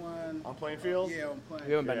went to the one. on Plainfield. Yeah, on Plain.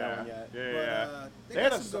 We haven't been Yeah, that one yet. yeah, But, yeah. they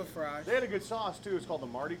had got a some good fries. They had a good sauce too. It's called the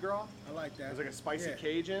Mardi Gras. I like that. It was like a spicy Yeah.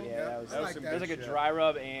 Cajun. Yeah, that was- I like some that. good There's like a shit. dry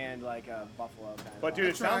rub and like a buffalo kind of. But dude, I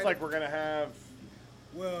it sounds tried like it. we're gonna have.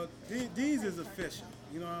 Well, these is official.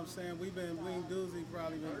 You know what I'm saying? We've been Wing Doozy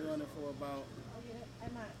probably been doing it for about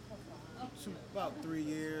 3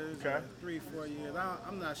 years, Okay. 3-4 years.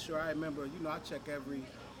 I'm not sure. I remember. You know, I check every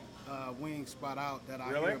wing spot out that I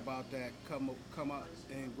Really? hear about that come up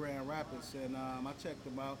in Grand Rapids, and I checked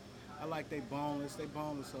them out. I like they boneless. They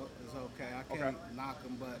boneless is okay. I can't knock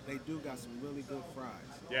them, but they do got some really good fries.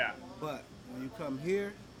 Yeah. But when you come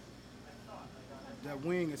here, the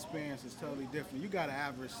wing experience is totally different. You got an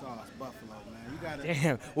average sauce buffalo, man. You got to.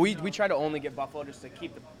 Damn. We try to only get buffalo just to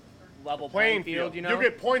keep the level playing field. You know. You'll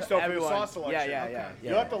get points though for the Everyone. sauce selection. Yeah. Okay.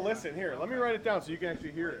 You'll have to listen. Here, let me write it down so you can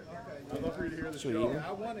actually hear it. I'd love for you to hear the Sweet. show. Yeah,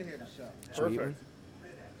 I want to hear the show. Should we eat Perfect.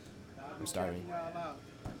 one? I'm starving. Y'all out.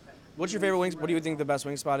 What's your favorite wings? What do you think the best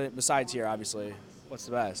wing spot is besides here? Obviously, what's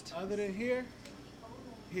the best? Other than here.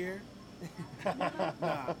 Nah,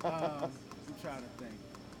 I'm trying to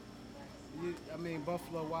think. I mean,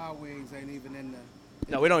 Buffalo Wild Wings ain't even in the.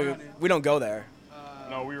 No, we don't go there.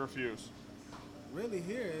 No, we refuse. Really,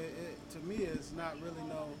 here, to me, it's not really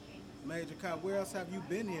no major kind. Where else have you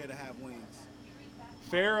been here to have wings?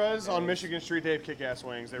 Farrah's on Michigan Street, they have kick-ass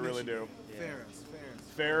wings. They really do. Ferris.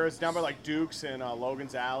 Farrah's down by like Duke's and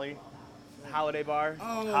Logan's Alley. Holiday Bar.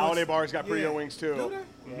 Oh, Holiday it's- Bar's got pretty yeah. good wings too. Do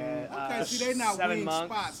they? Yeah. Okay, see, they not 7 wing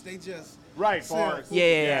Monks. spots. They just Right, Sell. bars.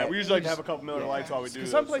 Yeah. We usually like to have a couple Miller Lights while we do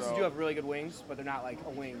this. Some places so. do have really good wings, but they're not like a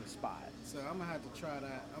wing spot. So I'm gonna have to try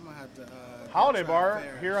that. I'm gonna have to. Holiday try Bar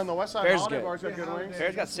Ferris. here on the west side. Farrah's Holiday good. Bar's got Yeah, good Holiday. wings.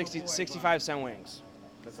 Farrah's got That's my 60, boy, 65-cent wings.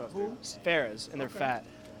 That's us, Who? dude. Farrah's, and they're fat.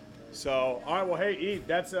 So, all right, well, hey, eat.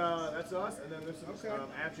 That's us, and then there's some Okay.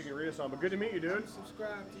 apps you can read us on. But good to meet you, dude.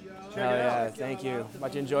 Subscribe to y'all. Hell yeah, thank you.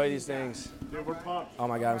 About to enjoy these things. Dude, we're pumped. Oh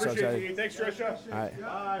my God, I'm so Appreciate excited. you. Thanks, Trisha. All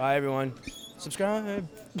right. Bye, everyone. Subscribe.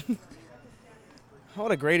 What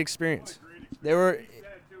a great experience. They were. He said,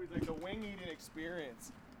 too, he's like, the wing eating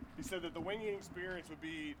experience. He said that the wing eating experience would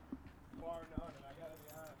be bar none, and I gotta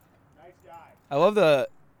be honest. Nice guy. I love the.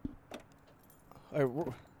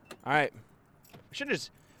 All right. We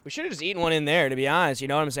should have just eaten one in there, to be honest. You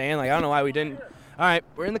know what I'm saying? Like, I don't know why we didn't. All right,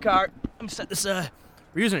 we're in the car. I'm set this. We're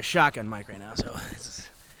using a shotgun mic right now, so. Is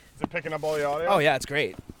it picking up all the audio? Oh yeah, it's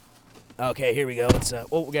great. Okay, here we go. Let's.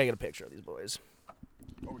 Well, we gotta get a picture of these boys.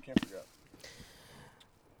 Oh, we can't forget.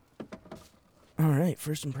 All right,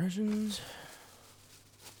 first impressions.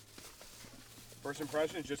 First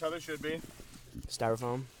impressions, just how they should be.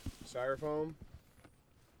 Styrofoam. Styrofoam.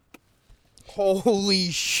 Holy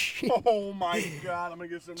shit. Oh my God, I'm gonna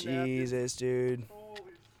get some napkins. Jesus, dude. Holy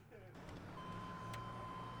shit.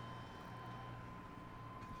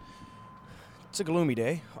 It's a gloomy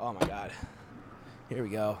day. Oh, my God. Here we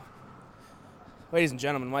go. Ladies and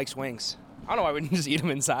gentlemen, Mike's Wings. I don't know why we didn't just eat them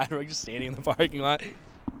inside. We're just standing in the parking lot.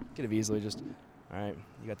 Could have easily just... All right.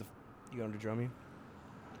 You going to drum me?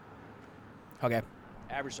 Okay.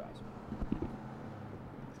 Average size.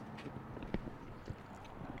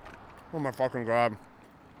 Oh, my fucking God.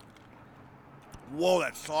 Whoa,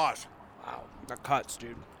 that sauce. Wow. That cuts,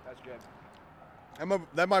 dude. That's good.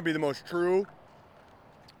 That might be the most true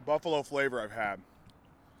buffalo flavor I've had.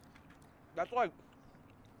 That's like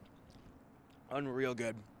unreal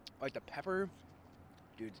good. Like the pepper,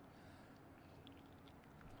 dude.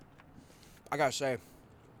 I gotta say,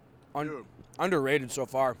 underrated so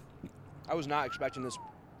far. I was not expecting this.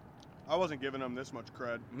 I wasn't giving them this much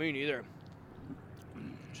cred. Me neither.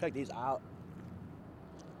 Check these out.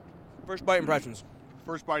 First bite impressions.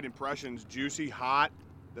 First bite impressions, juicy, hot.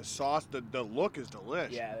 The sauce, the look is delish.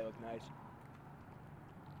 Yeah, they look nice.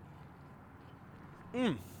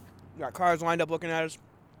 Got cars lined up looking at us.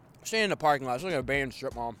 Staying in the parking lot. It's like a abandoned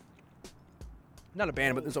strip mall. Not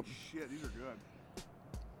abandoned, but it's a... Shit, these are good.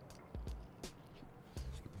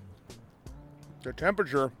 The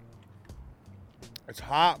temperature, it's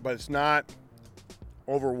hot, but it's not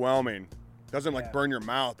overwhelming. Doesn't like burn your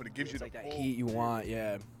mouth, but it gives you like that full heat you want,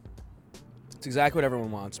 yeah. It's exactly what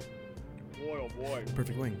everyone wants. Boy, oh boy.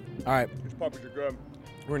 Perfect wing. All right. These puppies are good.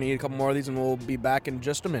 We're going to eat a couple more of these, and we'll be back in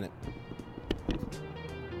just a minute.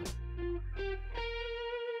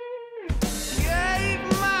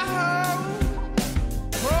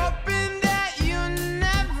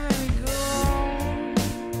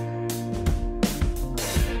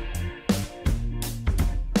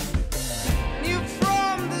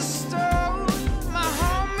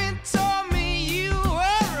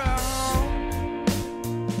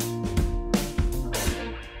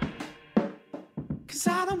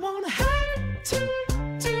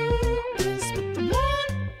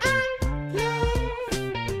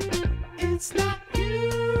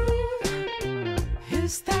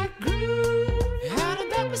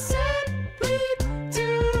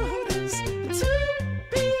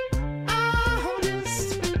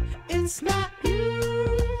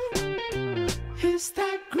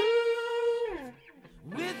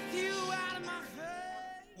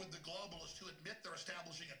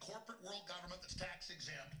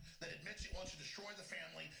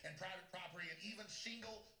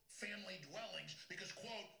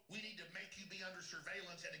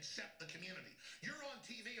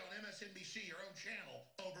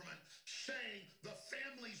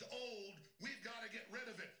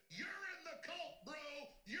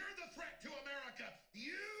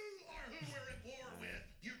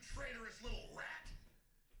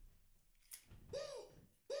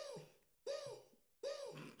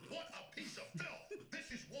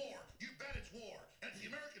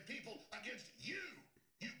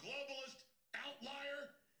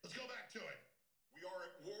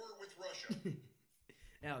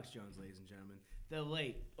 Alex Jones, ladies and gentlemen. The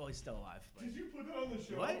late. Oh, he's still alive. But. Did you put that on the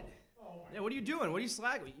show? What? Oh, yeah, what are you doing? What are you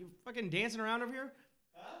slacking? You fucking dancing around over here?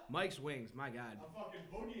 Huh? Mike's Wings, my God. I'm fucking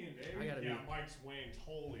boogieing, baby. I gotta be. Mike's Wings.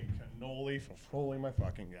 Holy cannoli. Holy my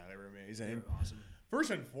fucking God. They were amazing. They're awesome.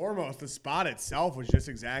 First and foremost, the spot itself was just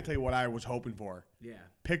exactly what I was hoping for. Yeah.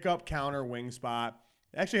 Pickup counter wing spot.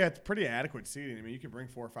 Actually had pretty adequate seating. I mean, you could bring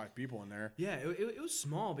 4 or 5 people in there. Yeah, it was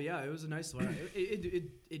small, but yeah, it was a nice one.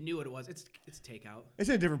 It knew what it was. It's takeout. It's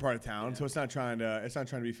in a different part of town, so it's not trying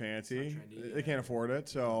to be fancy. They can't afford it,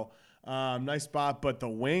 so nice spot. But the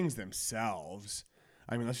wings themselves,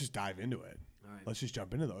 I mean, let's just dive into it. All right. Let's just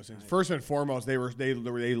jump into those things. Right. First and foremost, they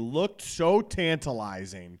looked so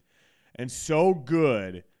tantalizing and so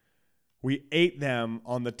good. We ate them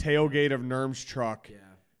on the tailgate of Nerm's truck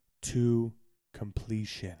to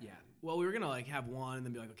completion. Yeah. Well, we were gonna like have one and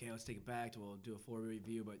then be like, okay, let's take it back. We'll do a full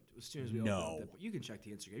review. But as soon as we open up, you can check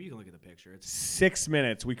the Instagram. You can look at the picture. It's 6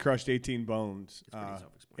 minutes. We crushed 18 bones. It's pretty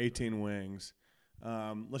self-explanatory. 18 wings.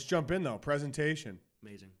 Let's jump in though. Presentation.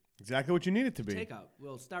 Amazing. Exactly what you need it to be. Takeout.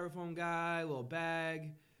 Little styrofoam guy. Little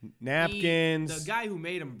bag. Napkins. The guy who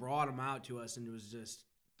made them brought them out to us and it was just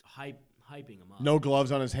hyping them up. No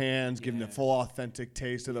gloves on his hands, giving the full authentic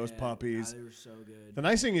taste of those puppies. God, they were so good. The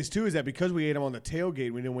nice thing is too is that because we ate them on the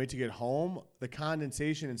tailgate, we didn't wait to get home. The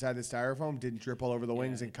condensation inside the styrofoam didn't drip all over the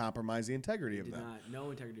wings and compromise the integrity of them.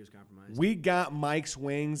 No integrity was compromised. We got Mike's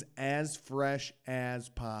Wings as fresh as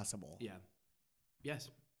possible. Yeah. Yes.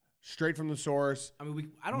 Straight from the source. I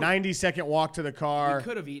mean, 90-second walk to the car. We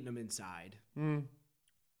could have eaten them inside.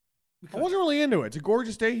 I wasn't really into it. It's a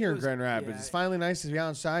gorgeous day here in Grand Rapids. It's finally nice to be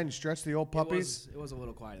outside and stretch the old puppies. It was a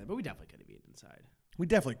little quieter, but we definitely could have eaten inside. We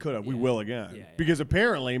definitely could have. We will again. Because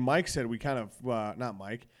apparently Mike said we kind of, not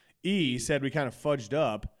Mike, E said we kind of fudged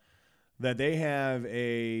up that they have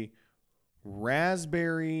a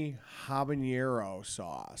raspberry habanero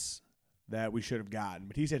sauce that we should have gotten.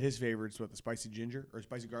 But he said his favorite's the spicy ginger or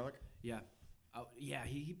spicy garlic? Yeah. Oh, yeah,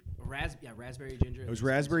 raspberry ginger. It was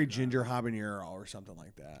raspberry ginger habanero or something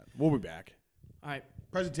like that. We'll be back. All right.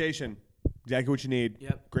 Presentation. Exactly what you need.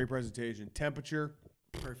 Yep. Great presentation. Temperature.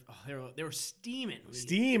 Perfect. Oh, they were steaming.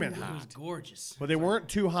 Steaming It hot. was gorgeous. But they weren't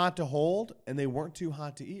too hot to hold, and they weren't too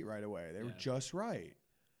hot to eat right away. They were just right.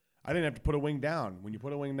 I didn't have to put a wing down. When you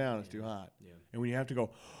put a wing down, it's too hot. Yeah. And when you have to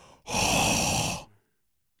go,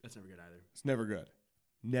 That's never good either. it's never good.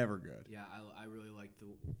 Never good. Yeah, I really liked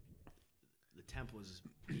the temp was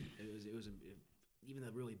even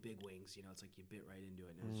the really big wings. It's like you bit right into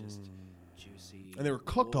it, and it was just juicy. And they were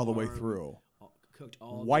cooked all the way warm, through. Cooked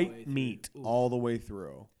all the way White through. meat Ooh. all the way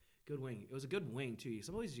through. Good wing. It was a good wing too.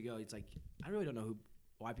 Some places you go, it's like I really don't know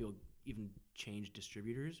why people even change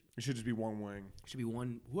distributors. It should just be one wing. It should be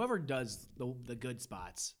one. Whoever does the good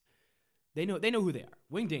spots, they know who they are.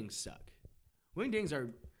 Wingdings suck. Wingdings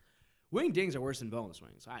are worse than boneless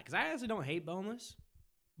wings. Because I honestly don't hate boneless,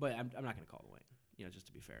 but I'm not gonna call it a wing. Just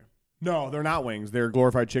to be fair. No, they're not wings. They're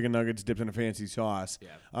glorified chicken nuggets dipped in a fancy sauce.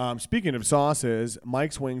 Yeah. Speaking of sauces,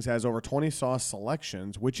 Mike's Wings has over 20 sauce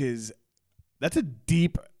selections, that's a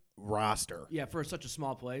deep roster. Yeah, for such a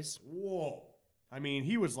small place. Whoa. I mean,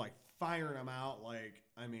 he was like firing them out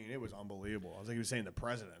it was unbelievable. I was like he was saying the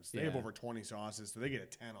presidents. They have over 20 sauces, so they get a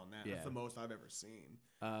 10 on that. Yeah. That's the most I've ever seen.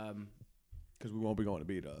 Because we won't be going to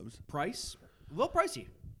B-dubs. Price? A little pricey.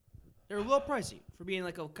 They're a little pricey for being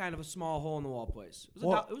like a kind of a small hole in the wall place. It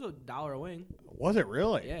was $1 a wing. Was it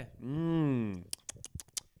really? Yeah. $1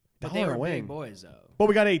 But they were a wing. big boys though. But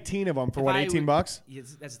we got 18 of them for what, 18 bucks? Yeah,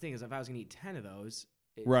 that's the thing is if I was gonna eat 10 of those,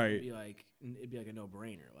 Right. it'd be like a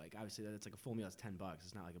no-brainer. Like obviously that's like a full meal. It's $10.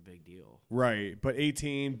 It's not like a big deal. Right, but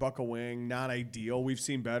 18 buck a wing, not ideal. We've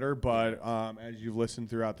seen better, but as you've listened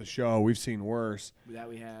throughout the show, we've seen worse. That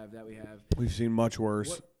we have. We've seen much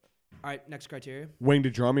worse. All right, next criteria. Wing to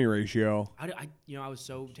drummy ratio. I was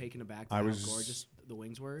so taken aback by how gorgeous the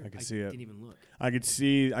wings were. I could see it. Didn't even look. I could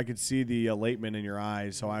see the elatement in your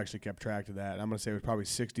eyes, so I actually kept track of that. I'm going to say it was probably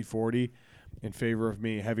 60-40 in favor of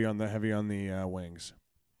me, heavy on the wings.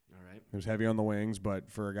 All right. It was heavy on the wings, but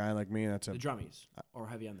for a guy like me, that's the drummies or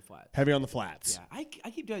heavy on the flats. Heavy on the flats. Yeah, I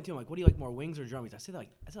keep doing it too. I'm like, what do you like more, wings or drummies? I said like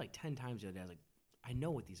 10 times the other day. I was like, I know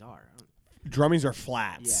what these are. Drummies are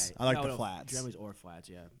flats. Yeah, I like the flats. Drummies or flats,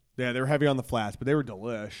 yeah. Yeah, they were heavy on the flats, but they were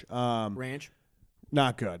delish. Ranch?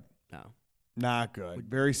 Not good. No. Not good.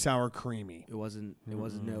 Very sour creamy. It wasn't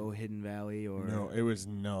no Hidden Valley or No, it was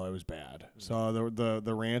bad. So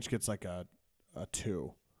the ranch gets like a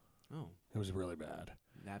 2. Oh. It was really bad.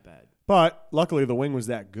 That bad. But luckily the wing was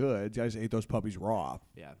that good. I just ate those puppies raw.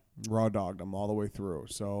 Yeah. Raw dogged them all the way through.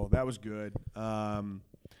 So that was good. I'm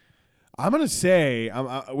going to say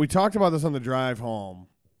we talked about this on the drive home.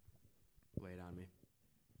 Lay it on me.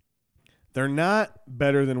 They're not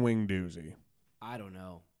better than Wing Doozy. I don't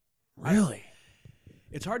know. Really?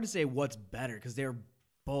 It's hard to say what's better because they're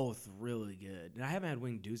both really good. And I haven't had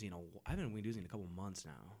Wing Doozy in a couple months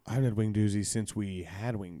now. I haven't had Wing Doozy since we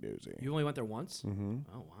had Wing Doozy. You only went there once? Mm-hmm.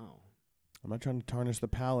 Oh, wow. I'm not trying to tarnish the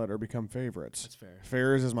palate or become favorites. That's fair.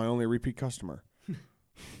 Farrah's is my only repeat customer.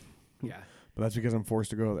 Yeah. But that's because I'm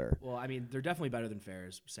forced to go there. Well, I mean, they're definitely better than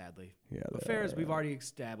Farrah's, sadly. Yeah. But Farrah's, we've already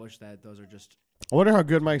established that those are just... I wonder how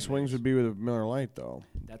good Mike's Wings would be with a Miller Lite, though.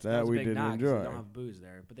 That's that a we big did knock, 'cause enjoy. They don't have booze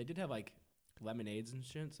there. But they did have, like, lemonades and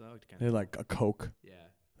shit, so I would kind They had like a Coke. Yeah.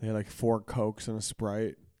 They had like 4 Cokes and a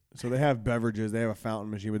Sprite. So they have beverages. They have a fountain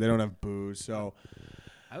machine, but they don't have booze. So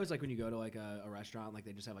I always like when you go to like a restaurant, like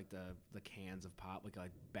they just have like the cans of pop, like a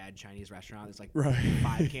bad Chinese restaurant. It's like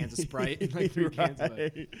 5 cans of Sprite and like 3 cans of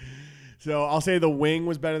it. So I'll say the wing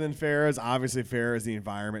was better than Farrah's. Obviously, Farrah's the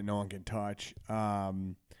environment no one can touch. I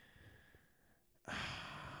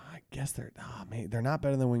guess they're not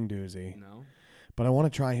better than Wing Doozy. No. But I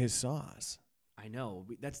want to try his sauce. I know.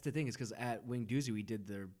 That's the thing is because at Wing Doozy we did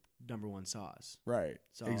their #1 sauce. Right.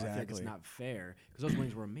 So I feel like it's not fair because those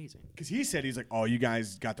wings were amazing. Because he said, he's like, oh, you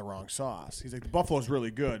guys got the wrong sauce. He's like, the Buffalo's really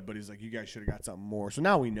good, but he's like, you guys should have got something more. So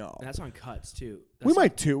now we know. And that's on cuts too. We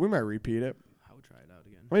might too. We might repeat it. I would try it out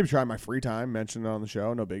again. Maybe try my free time. Mention it on the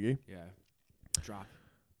show. No biggie. Yeah. Drop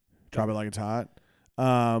it like it's hot.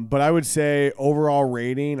 But I would say overall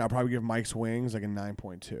rating, I'll probably give Mike's Wings like a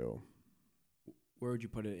 9.2. Where would you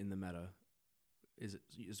put it in the meta?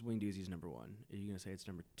 Is Wing Doozy's #1? Are you gonna say it's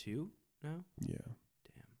 #2 now? Yeah.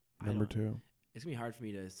 Damn. #2. It's gonna be hard for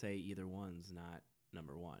me to say either one's not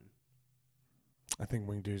 #1. I think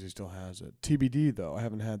Wing Doozy still has it. TBD though. I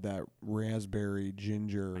haven't had that raspberry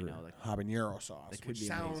ginger habanero sauce, That could which be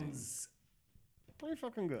sounds amazing. pretty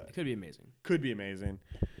fucking good. It could be amazing. Could be amazing.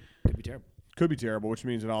 Could be terrible. Could be terrible, which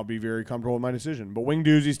means that I'll be very comfortable with my decision. But Wing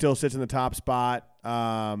Doozy still sits in the top spot.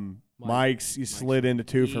 Mike's slid into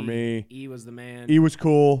 2 for me. E was the man. E was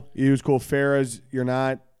cool. Farrah's, you're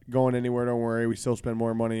not going anywhere. Don't worry. We still spend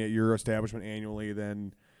more money at your establishment annually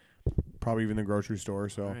than probably even the grocery store.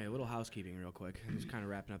 So, all right, a little housekeeping real quick. I'm just kind of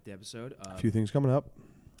wrapping up the episode. a few things coming up.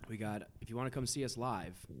 We got, if you want to come see us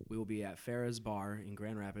live, we will be at Farrah's Bar in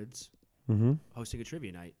Grand Rapids hosting a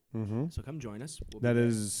trivia night. So come join us. We'll That be there.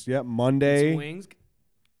 is, Get some Monday, wings.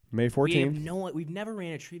 May 14th. We've never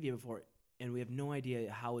ran a trivia before, and we have no idea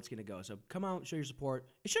how it's going to go. So come out, show your support.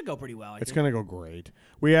 It should go pretty well. It's going to go great.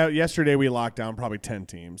 Yesterday we locked down probably 10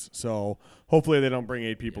 teams. So hopefully they don't bring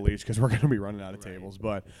 8 people each because we're going to be running out of tables.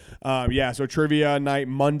 But so trivia night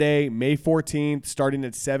Monday, May 14th, starting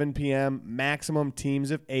at 7 p.m. Maximum teams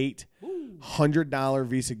of 8. $100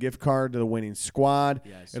 Visa gift card to the winning squad.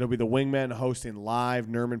 Yes. It'll be the Wingmen hosting live,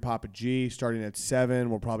 Nerman Papa G, starting at 7.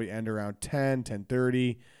 We'll probably end around 10,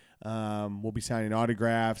 10:30. We'll be signing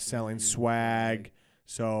autographs, selling swag.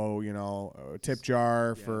 So, tip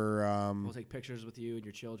jar for we'll take pictures with you and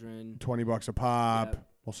your children. $20 a pop. Yep.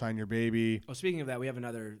 We'll sign your baby. Oh, speaking of that, we have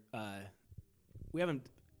another. We haven't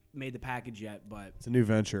made the package yet, but It's a new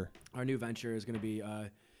venture. our new venture is going to be.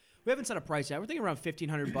 We haven't set a price yet. We're thinking around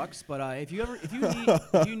 $1,500. But if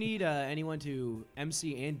you need anyone to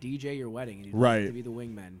MC and DJ your wedding, and you'd like to be the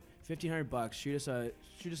wingman, $1,500.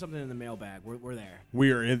 Shoot us something in the mailbag. We're there.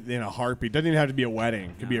 We are in a heartbeat. Doesn't even have to be a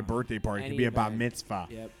wedding. It could be a birthday party. It could be a bat mitzvah.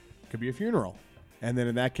 Yep. Could be a funeral. And then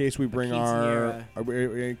in that case, we bring quinceañera. our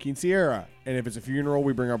quinceañera. And if it's a funeral,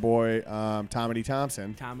 we bring our boy Tommy D.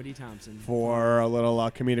 Thompson for a little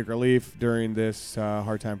comedic relief during this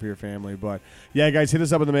hard time for your family. But, yeah, guys, hit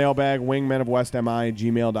us up in the mailbag,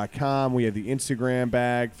 wingmenofwestmi@gmail.com. We have the Instagram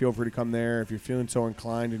bag. Feel free to come there. If you're feeling so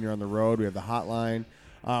inclined and you're on the road, we have the hotline.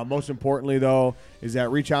 Most importantly, though, is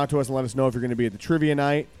that reach out to us and let us know if you're going to be at the trivia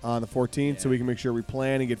night on the 14th so we can make sure we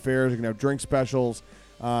plan and get fares. We're going to have drink specials.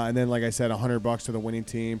 And then, like I said, $100 to the winning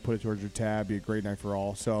team. Put it towards your tab. Be a great night for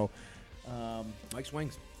all. So, Mike's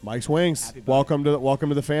Wings. Mike's Wings. Welcome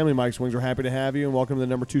to the family, Mike's Wings. We're happy to have you, and welcome to the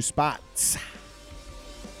number 2 spot.